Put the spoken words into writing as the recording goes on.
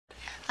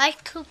I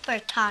Cooper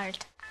Tard.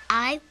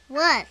 I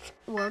was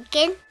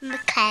working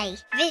McKay.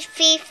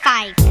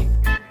 55.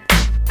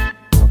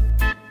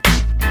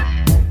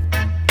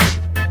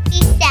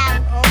 Peace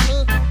out,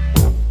 homie.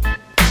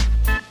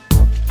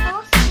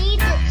 I'll see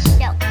the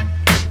show.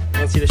 Want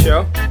to see the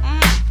show?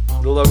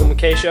 The Logan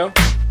McKay show?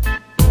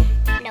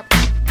 Nope.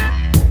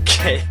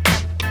 Okay.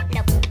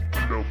 Nope.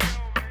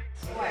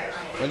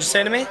 What'd you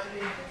say to me?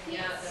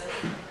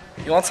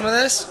 You want some of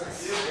this?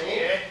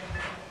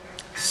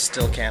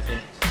 Still camping.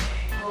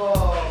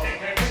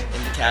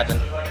 In the cabin.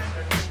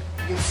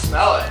 You can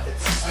smell it. It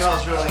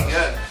smells really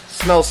good.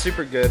 Smells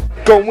super good.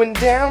 Going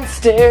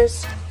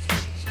downstairs.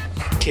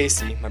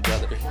 Casey, my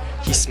brother,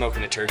 he's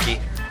smoking a turkey.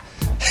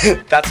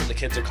 That's what the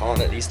kids are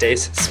calling it these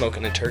days,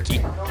 smoking a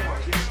turkey.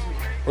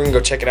 We're gonna go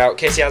check it out.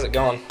 Casey, how's it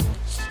going?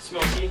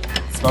 Smoky.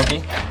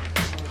 Smoky?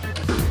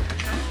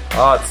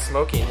 Oh, it's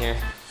smoky in here.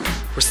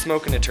 We're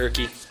smoking a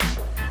turkey.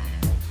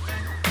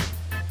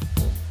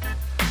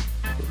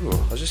 Ooh,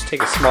 I'll just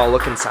take a small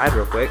look inside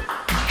real quick.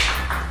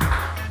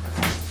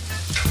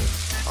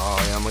 Oh,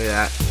 yeah, look at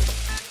that.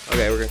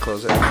 Okay, we're gonna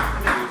close it.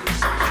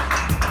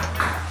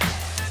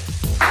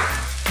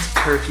 It's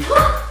turkey.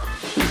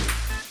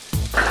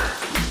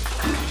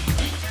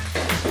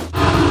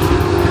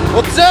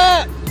 What's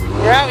up?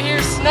 We're out here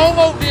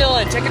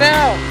snowmobiling. Check it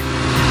out.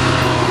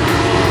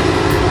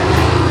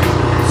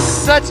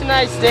 Such a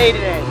nice day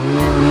today.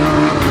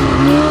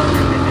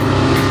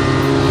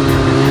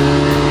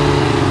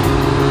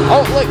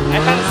 Oh, look, I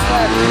found a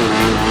sled.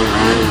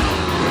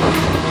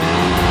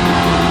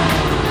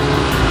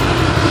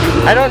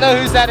 I don't know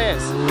whose that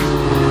is,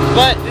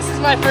 but this is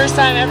my first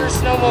time ever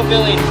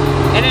snowmobiling,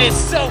 and it is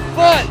so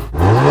fun.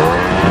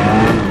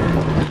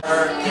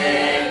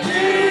 Birthday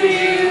to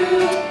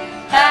you.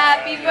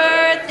 Happy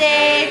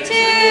birthday to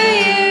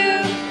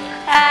you.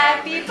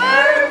 Happy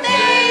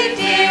birthday,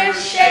 dear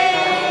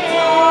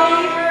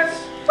Shaycarl.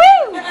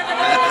 Woo!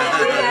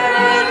 Happy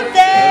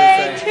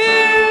birthday to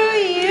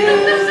you.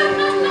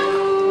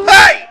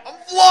 Hey! I'm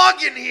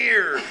vlogging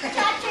here!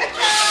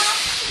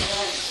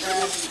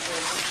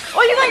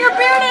 Oh, you got your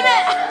beard in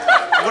it!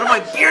 What, my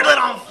beard lit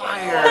on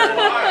fire?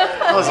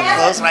 I wasn't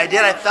close. When I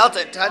did, I felt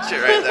it touch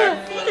it right there.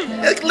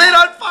 It lit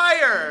on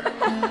fire!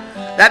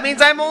 That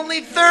means I'm only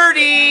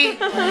 30!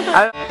 The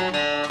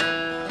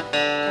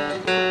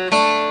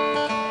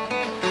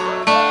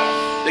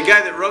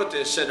guy that wrote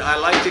this said, I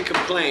like to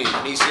complain.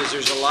 He says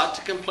there's a lot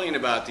to complain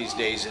about these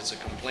days. It's a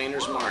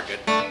complainer's market.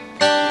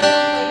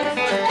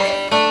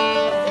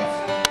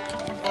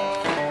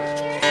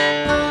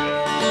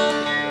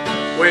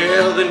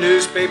 Well, the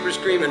newspaper's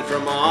screaming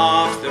from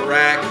off the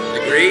rack. The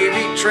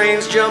gravy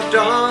train's jumped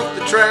off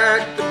the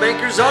track. The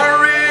bankers are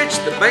rich,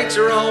 the banks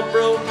are all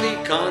broke.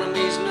 The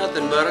economy's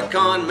nothing but a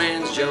con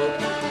man's joke.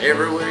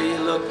 Everywhere you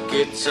look,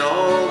 it's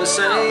all the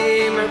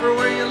same.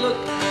 Everywhere you look,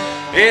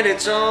 and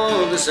it's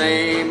all the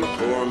same. A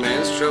poor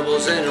man's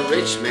troubles and a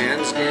rich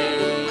man's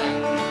gain.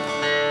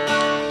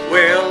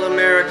 Well,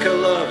 America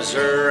loves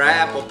her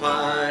apple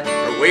pie.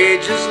 Her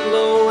wages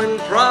low and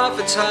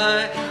profits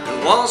high.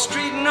 And Wall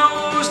Street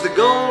knows the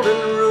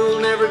golden rule.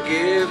 Never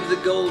give the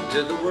gold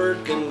to the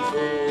working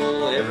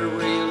fool.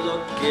 Everywhere you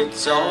look,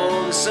 it's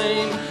all the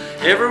same.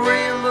 Everywhere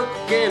you look,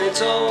 and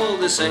it's all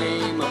the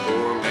same. A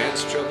poor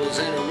man's troubles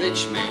and a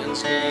rich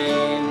man's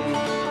gain.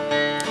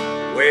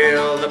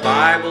 Well, the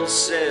Bible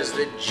says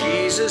that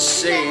Jesus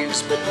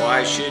saves, but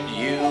why should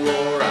you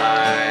or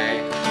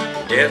I?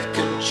 Death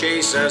can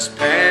chase us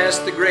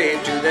past the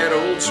grave to that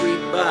old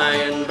sweet by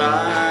and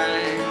by.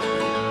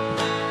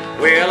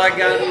 Well, I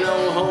got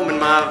no home and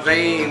my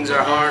veins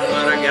are hard,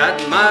 but I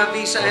got my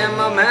Visa and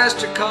my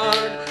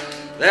MasterCard.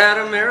 That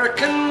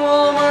American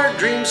Walmart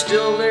dream's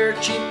still there,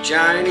 cheap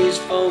Chinese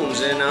phones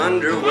and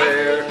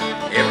underwear.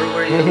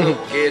 Everywhere you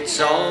look,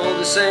 it's all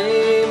the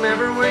same.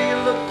 Everywhere you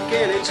look,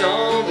 and it's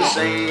all the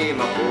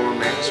same. A poor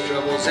man's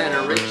troubles and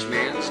a rich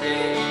man's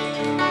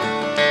gain.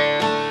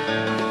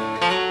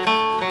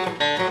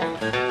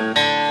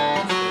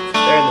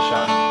 They're in the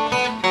shot.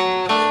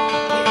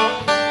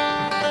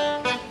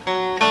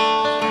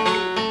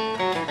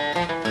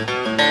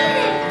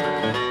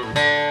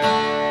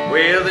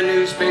 Well, the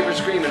newspaper's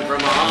screaming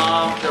from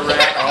off the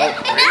rack. All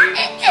gravy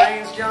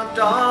trains jumped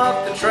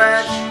off the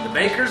track. The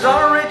bankers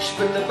are rich,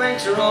 but the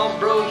banks are all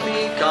broke.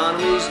 The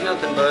economy's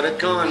nothing but a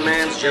con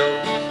man's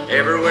joke.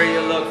 Everywhere you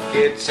look,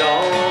 it's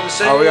all the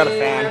same. Oh, we got a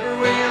fan.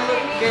 Everywhere you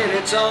look, and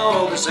it's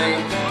all the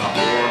same. A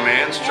poor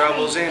man's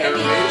troubles and a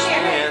rich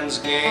man's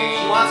gain.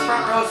 He wants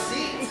front row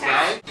seats,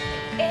 right?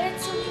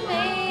 It's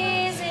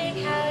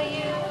amazing how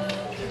you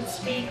can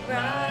speak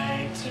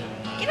right to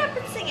me. Get up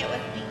and sing it with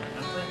me.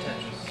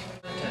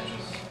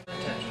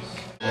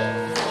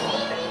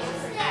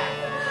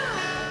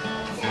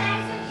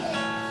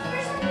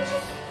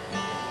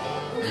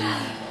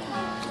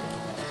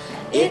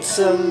 It's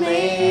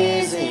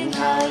amazing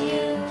how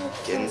you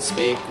can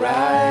speak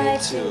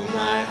right to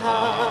my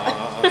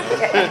heart.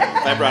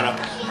 Bye, Bruno.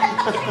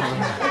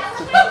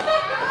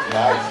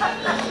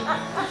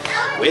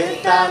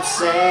 Without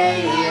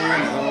saying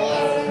a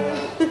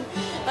word,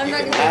 you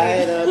can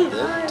light up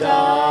the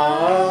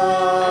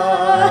dark.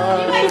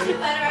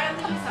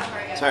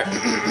 Sorry.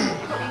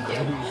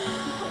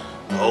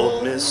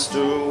 Old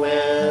Mr.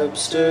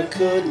 Webster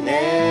could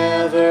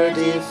never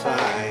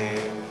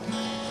define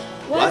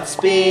what's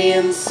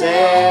being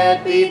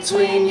said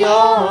between your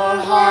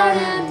heart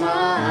and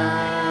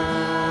mine.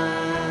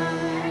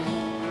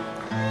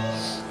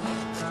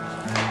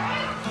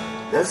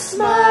 The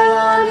smile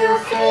on your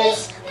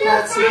face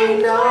lets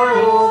me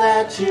know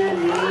that you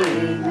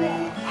need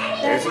me.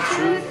 There's a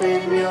truth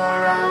in your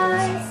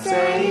eyes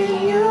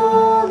saying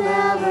you'll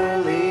never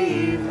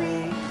leave me.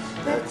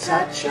 The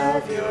touch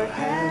of your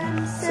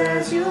hand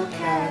says you'll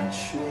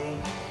catch me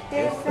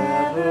if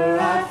ever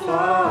I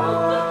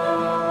fall.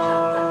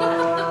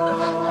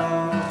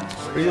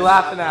 What are you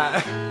laughing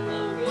at?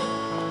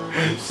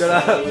 Shut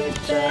up.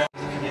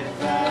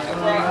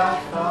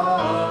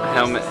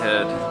 Helmet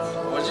head.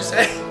 What'd you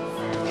say?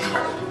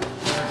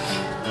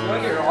 You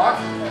wanna get rock?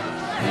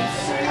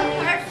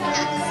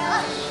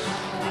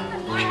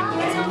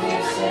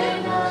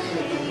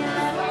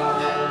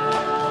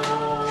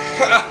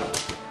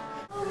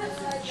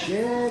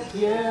 Check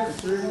your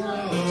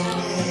throat.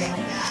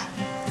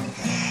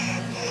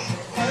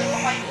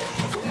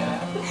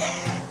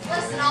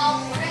 Listen, all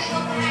we're gonna go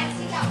behind and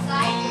seek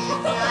outside.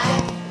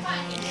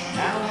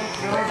 Now it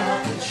goes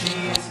up and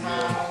she's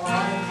my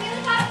wife.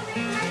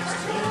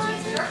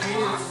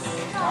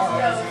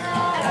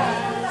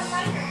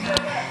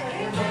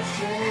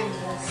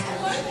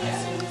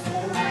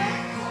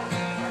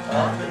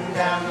 Up and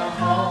down the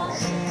hall.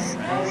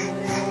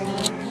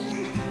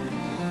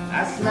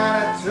 Last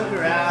night I took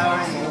her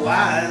out in a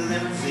white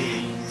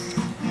limousine.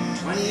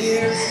 20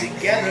 years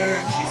together.